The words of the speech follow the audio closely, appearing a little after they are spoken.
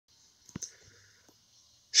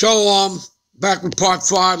Shalom, back with part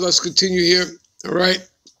 5. Let's continue here. All right.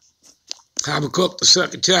 Habakkuk, the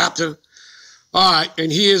 2nd chapter. All right.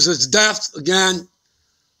 And he is his death. Again,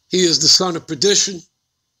 he is the son of perdition.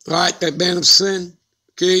 All right. That man of sin.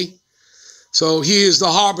 Okay. So he is the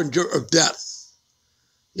harbinger of death.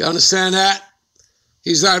 You understand that?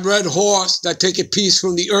 He's that red horse that taketh peace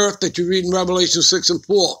from the earth that you read in Revelation 6 and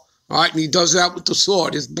 4. All right. And he does that with the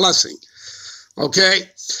sword, his blessing. Okay.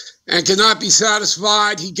 And cannot be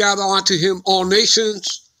satisfied. He gathered unto him all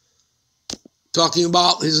nations. Talking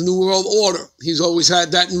about his new world order. He's always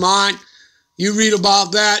had that in mind. You read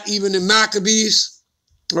about that even in Maccabees.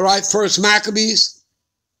 All right, first Maccabees.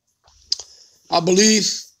 I believe,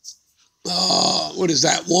 what is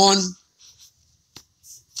that, 1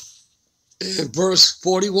 and verse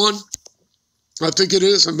 41. I think it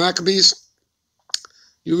is in Maccabees.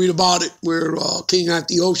 You read about it where King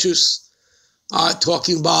Antiochus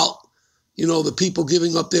talking about, the people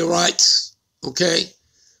giving up their rights, okay?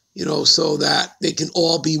 So that they can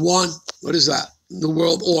all be one. What is that? The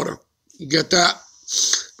world order. You get that?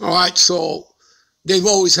 All right, so they've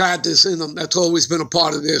always had this in them. That's always been a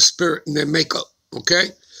part of their spirit and their makeup,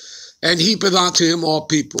 okay? And heapeth unto him all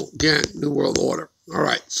people. Again, New World Order. All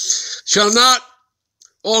right. Shall not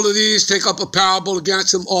all of these take up a parable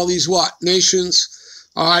against him, all these what? Nations.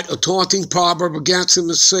 All right, a taunting proverb against him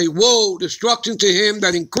and say, woe, destruction to him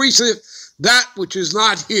that increaseth that which is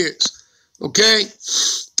not his. Okay?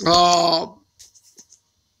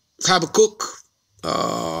 Habakkuk.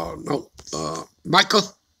 Micah.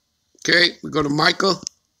 Okay, we go to Micah.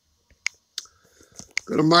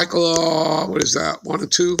 Go to Micah, what is that? 1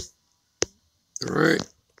 and 2. All right.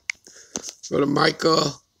 Go to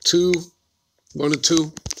Micah 2, 1 and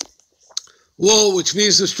 2. Woe, which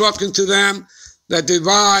means destruction to them that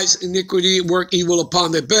devise iniquity and work evil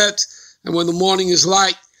upon their beds, and when the morning is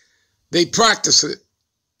light, they practice it,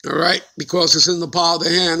 all right, because it's in the power of the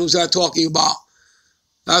hand. Who's that talking about?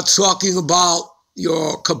 That's talking about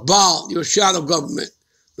your cabal, your shadow government,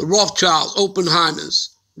 the Rothschilds,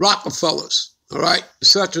 Oppenheimers, Rockefellers, all right,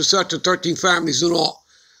 etc., 13 families and all,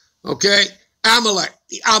 okay? Amalek,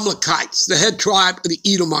 the Amalekites, the head tribe of the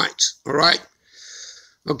Edomites, all right?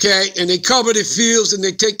 Okay, and they cover their fields and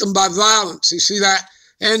they take them by violence. You see that?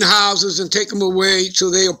 And houses and take them away.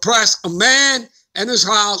 So they oppress a man and his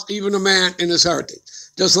house, even a man and his heritage.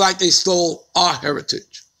 Just like they stole our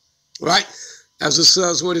heritage. Right? As it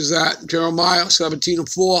says, what is that? Jeremiah 17 and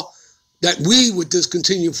 4. That we would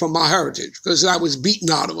discontinue from our heritage because that was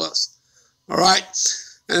beaten out of us. All right?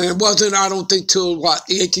 And it wasn't, I don't think, till what,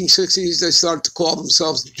 the 1860s, they started to call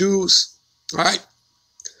themselves Jews. Right?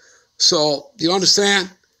 So, do you understand?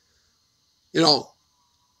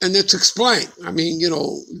 And it's explained. I mean,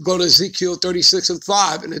 go to Ezekiel 36 and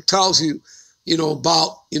 5, and it tells you,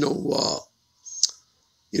 about,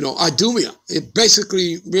 Idumea. It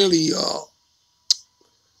basically really,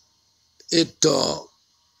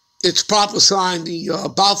 it's prophesying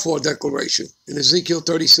the Balfour Declaration in Ezekiel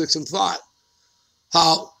 36 and 5.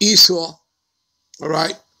 How Esau, all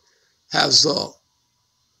right, has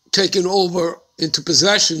taken over into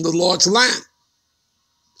possession the Lord's land.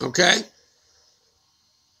 Okay?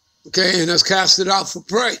 Okay, and has cast it out for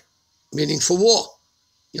prey, meaning for war.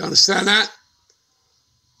 You understand that?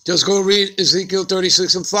 Just go read Ezekiel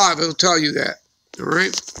 36 and 5. It'll tell you that. All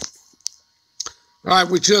right? All right,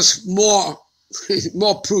 with just more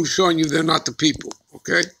proof showing you they're not the people.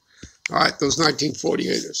 Okay? All right, those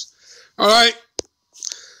 1948ers. All right?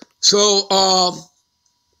 So,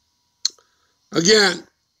 again,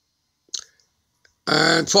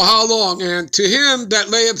 and for how long? And to him that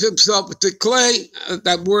layeth himself with the clay,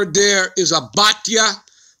 that word there is abatya.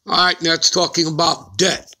 All right, and that's talking about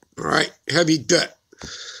debt. All right, heavy debt.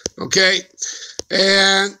 Okay,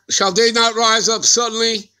 and shall they not rise up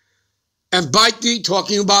suddenly and bite thee,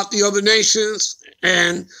 talking about the other nations,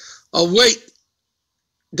 and a weight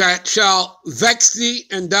that shall vex thee,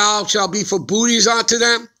 and thou shalt be for booties unto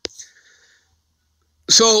them?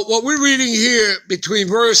 So what we're reading here between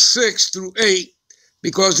verse 6 through 8,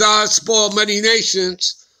 because thou hast spoiled many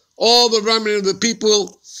nations, all the remnant of the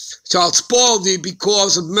people shall spoil thee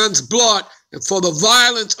because of men's blood, and for the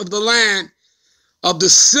violence of the land, of the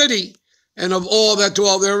city, and of all that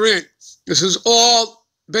dwell therein. This is all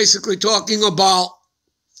basically talking about,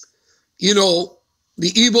 the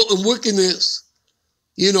evil and wickedness,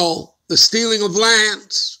 the stealing of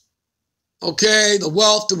lands, okay, the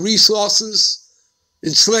wealth, the resources,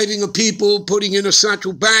 enslaving of people, putting in a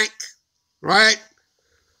central bank, right?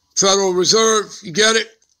 Federal Reserve, you get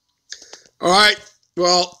it? All right,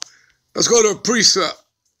 well, let's go to a precept.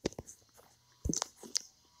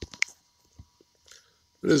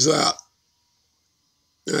 What is that?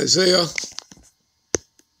 Isaiah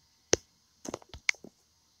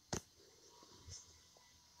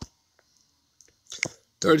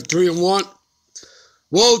 33:1.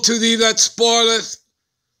 Woe to thee that spoileth,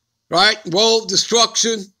 right? Woe,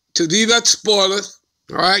 destruction to thee that spoileth,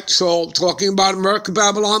 all right? So talking about America,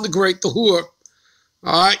 Babylon the Great, the whore,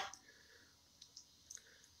 all right?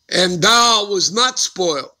 And thou was not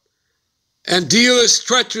spoiled, and dealest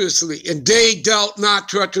treacherously, and they dealt not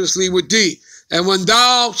treacherously with thee. And when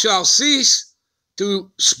thou shalt cease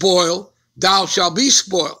to spoil, thou shalt be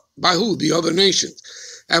spoiled. By who? The other nations.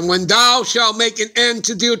 And when thou shalt make an end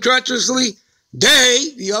to deal treacherously,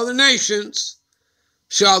 they, the other nations,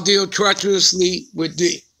 shall deal treacherously with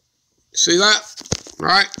thee. See that? All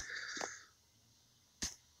right?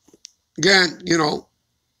 Again, you know,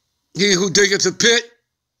 he who diggeth a pit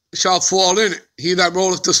shall fall in it. He that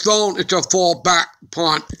rolleth the stone, it shall fall back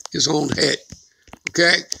upon his own head.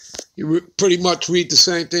 Okay? You pretty much read the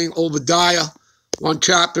same thing, Obadiah, 1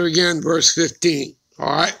 chapter again, verse 15. All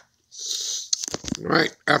right? All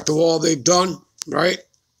right? After all they've done, right?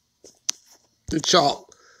 It shall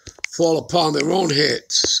fall upon their own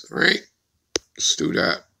heads, right? Let's do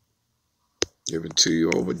that. Give it to you,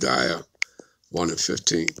 Obadiah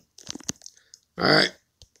 1:15. All right?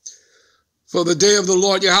 For the day of the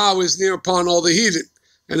Lord Yahweh is near upon all the heathen,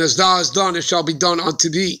 and as thou hast done, it shall be done unto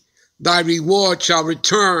thee. Thy reward shall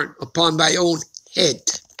return upon thy own head.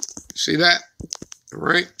 See that? All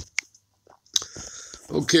right?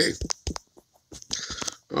 Okay.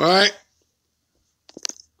 All right?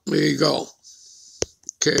 There you go.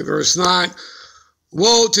 Okay, verse 9.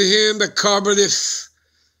 Woe to him that coveteth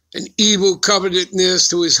an evil covetousness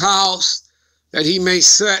to his house, that he may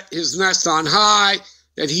set his nest on high,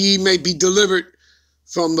 that he may be delivered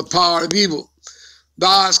from the power of evil.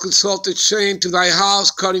 Thou hast consulted shame to thy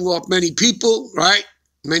house, cutting off many people, right?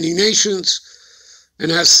 Many nations,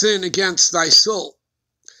 and hast sinned against thy soul.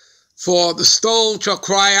 For the stone shall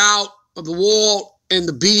cry out of the wall, and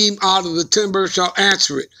the beam out of the timber shall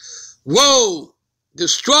answer it. Woe!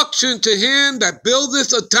 Destruction to him that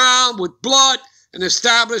buildeth a town with blood and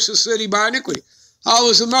establish a city by iniquity. How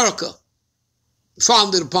is America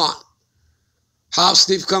founded upon? House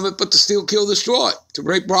thief cometh but to steal, kill, destroy, to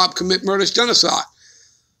rape, rob, commit murder, genocide.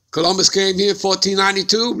 Columbus came here in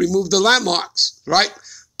 1492, removed the landmarks, right?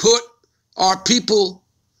 Put our people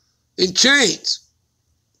in chains.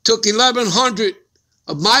 Took 1,100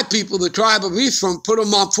 of my people, the tribe of Ephraim, put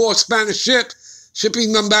them on 4 Spanish ships,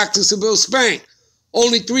 shipping them back to Seville, Spain.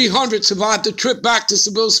 Only 300 survived the trip back to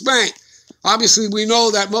Seville, Spain. Obviously, we know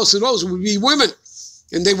that most of those would be women,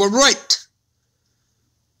 and they were raped.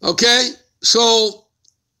 Okay? So,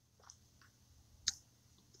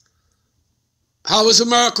 how is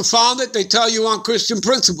America founded? They tell you on Christian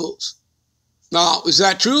principles. Now, is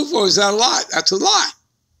that truth or is that a lie? That's a lie,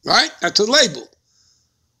 right? That's a label.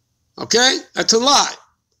 Okay? That's a lie.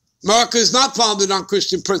 America is not founded on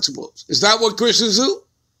Christian principles. Is that what Christians do?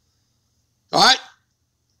 All right?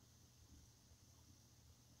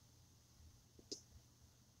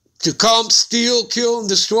 To come, steal, kill, and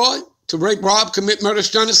destroy? To rape, rob, commit murder,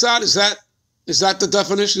 genocide? Is that the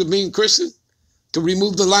definition of being Christian? To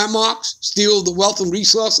remove the landmarks, steal the wealth and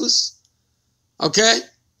resources? Okay?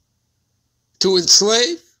 To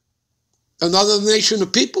enslave another nation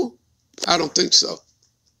of people? I don't think so.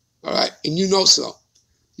 All right? And you know so.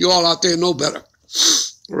 You all out there know better.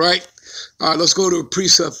 All right? All right, let's go to a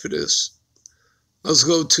precept for this. Let's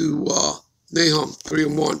go to Nahum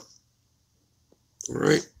 3:1. All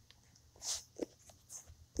right?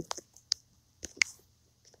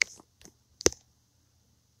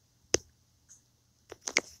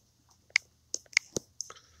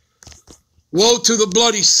 Woe to the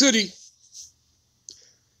bloody city.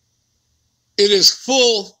 It is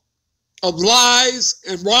full of lies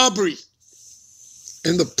and robbery,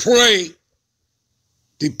 and the prey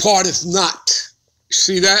departeth not.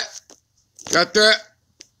 See that? Got that?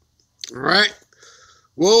 All right.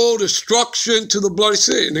 Woe, destruction to the bloody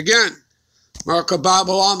city. And again, America,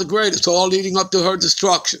 Babylon the Great, it's all leading up to her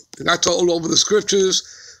destruction. And that's all over the scriptures,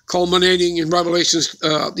 culminating in Revelation,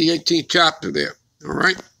 the 18th chapter there. All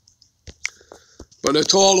right. But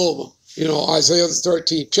it's all over. You know, Isaiah the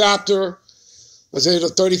 13th chapter, Isaiah the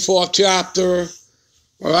 34th chapter,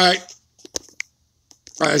 all right?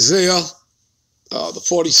 Isaiah the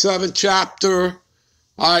 47th chapter,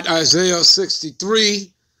 all right? Isaiah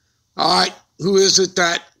 63, all right? Who is it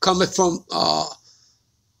that cometh from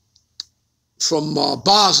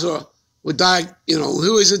Basra with thy,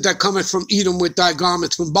 who is it that cometh from Edom with thy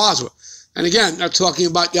garments from Basra? And again, they're talking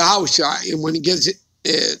about Yahushua, and when he gets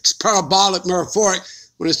it's parabolic, metaphoric,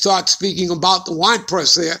 when it starts speaking about the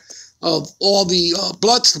winepress there, of all the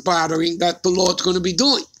blood spattering that the Lord's going to be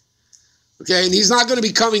doing. Okay, and he's not going to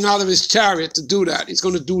be coming out of his chariot to do that. He's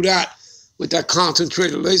going to do that with that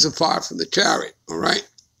concentrated laser fire from the chariot, all right?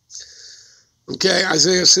 Okay,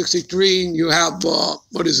 Isaiah 63, you have,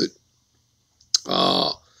 what is it?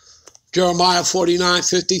 Jeremiah 49,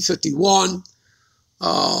 50, 51.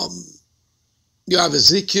 You have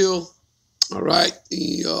Ezekiel, all right?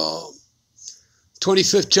 The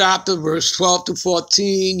 25th chapter, verse 12 to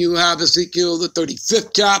 14. You have Ezekiel, the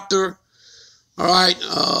 35th chapter, all right?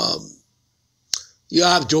 You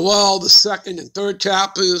have Joel, the 2nd and 3rd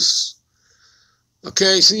chapters.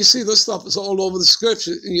 Okay, so you see this stuff is all over the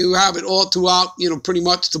scripture. You have it all throughout, pretty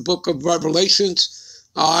much the book of Revelations,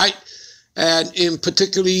 all right? And in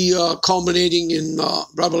particularly culminating in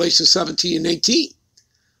Revelation 17 and 18,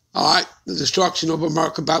 all right? The destruction of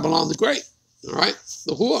America, Babylon the Great, all right?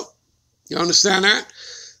 The whore. You understand that?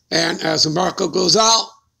 And as America goes out,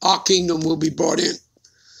 our kingdom will be brought in.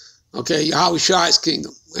 Okay, Yahweh Shai's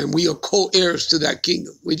kingdom. And we are co-heirs to that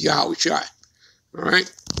kingdom with Yahweh Shai. All right?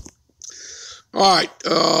 All right.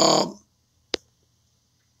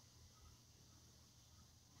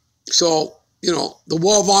 So, the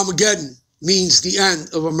War of Armageddon means the end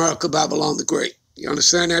of America, Babylon the Great. You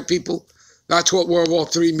understand that, people? That's what World War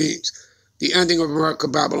III means. The ending of America,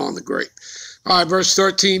 Babylon the Great. All right, verse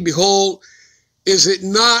 13. Behold, is it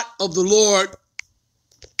not of the Lord,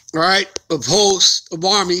 all right, of hosts, of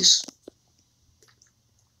armies,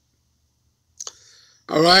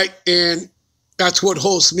 all right, and that's what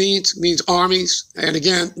host means armies. And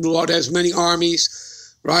again, the Lord has many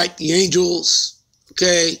armies, right? The angels,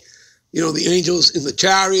 okay, the angels in the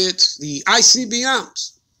chariots, the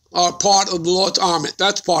ICBMs are part of the Lord's army.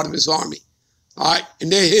 That's part of his army, all right,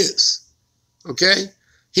 and they're his, okay?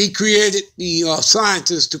 He created the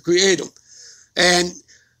scientists to create them. And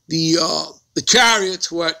the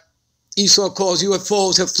chariots, what Esau calls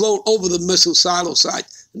UFOs, have flown over the missile silo site.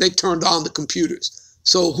 They turned on the computers.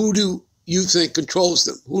 So who do you think controls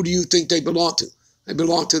them? Who do you think they belong to? They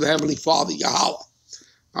belong to the Heavenly Father, Yahweh. All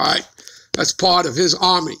right? That's part of his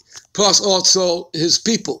army. Plus also his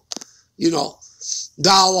people.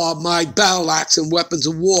 Thou art my battle axe and weapons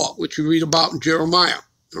of war, which we read about in Jeremiah.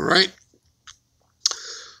 All right?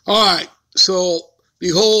 All right. So,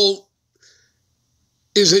 behold,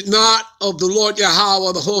 is it not of the Lord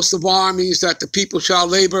Yahweh, the host of armies, that the people shall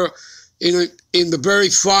labor in the very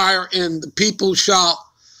fire, and the people shall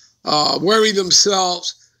weary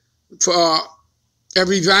themselves for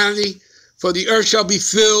every vanity? For the earth shall be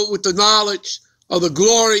filled with the knowledge of the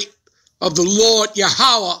glory of the Lord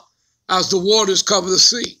Yahweh as the waters cover the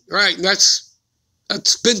sea. Right? And that's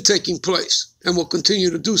been taking place and will continue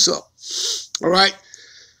to do so. All right?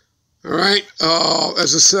 All right?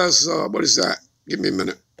 As it says, what is that? Give me a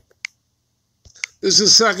minute. This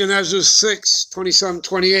is 2nd Ezra 6, 27,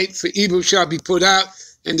 28. For evil shall be put out,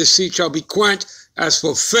 and deceit shall be quenched. As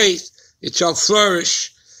for faith, it shall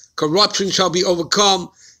flourish. Corruption shall be overcome,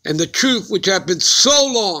 and the truth which hath been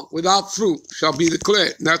so long without fruit shall be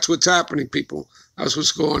declared. And that's what's happening, people. That's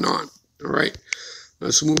what's going on. All right?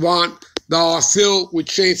 Let's move on. Thou art filled with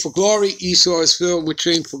shame for glory. Esau is filled with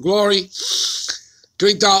shame for glory.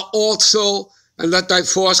 Drink thou also, and let thy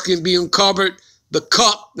foreskin be uncovered. The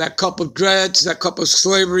cup, that cup of dreads, that cup of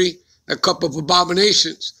slavery, that cup of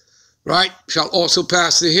abominations, right, shall also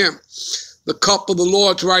pass to him. The cup of the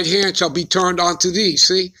Lord's right hand shall be turned unto thee,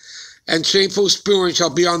 see? And shameful spewing shall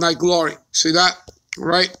be on thy glory. See that? All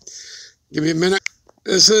right? Give me a minute.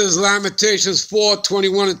 This is Lamentations 4,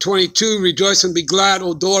 21 and 22. Rejoice and be glad,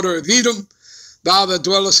 O daughter of Edom, thou that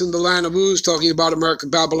dwellest in the land of Uz, talking about America,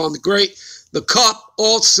 Babylon the Great. The cup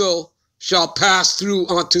also shall pass through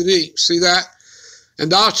unto thee. See that?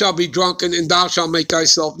 And thou shalt be drunken, and thou shalt make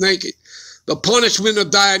thyself naked. The punishment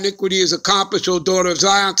of thy iniquity is accomplished, O daughter of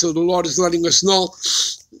Zion. So the Lord is letting us know,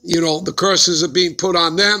 the curses are being put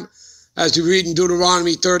on them, as you read in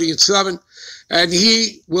Deuteronomy 30 and 7. And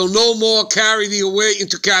he will no more carry thee away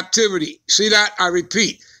into captivity. See that? I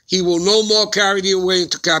repeat, he will no more carry thee away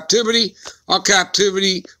into captivity. Our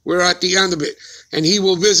captivity, we're at the end of it. And he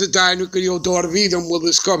will visit thy iniquity, O daughter of Edom, will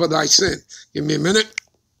discover thy sin. Give me a minute.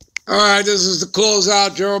 All right, this is the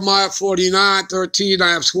closeout, Jeremiah 49, 13.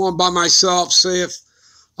 I have sworn by myself, saith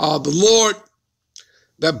the Lord,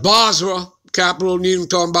 that Basra, capital of Edom,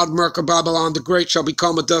 talking about America, Babylon the Great, shall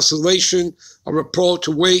become a desolation, a reproach,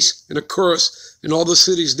 a waste, and a curse, and all the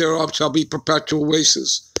cities thereof shall be perpetual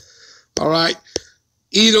wastes. All right.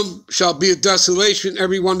 Edom shall be a desolation.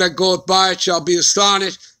 Everyone that goeth by it shall be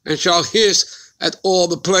astonished, and shall hiss at all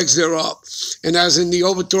the plagues thereof. And as in the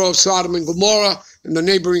overthrow of Sodom and Gomorrah, and the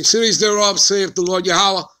neighboring cities thereof, saith the Lord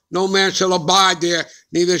Yahweh, no man shall abide there,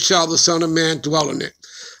 neither shall the Son of Man dwell in it.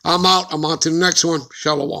 I'm out. I'm on to the next one.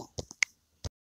 Shalom.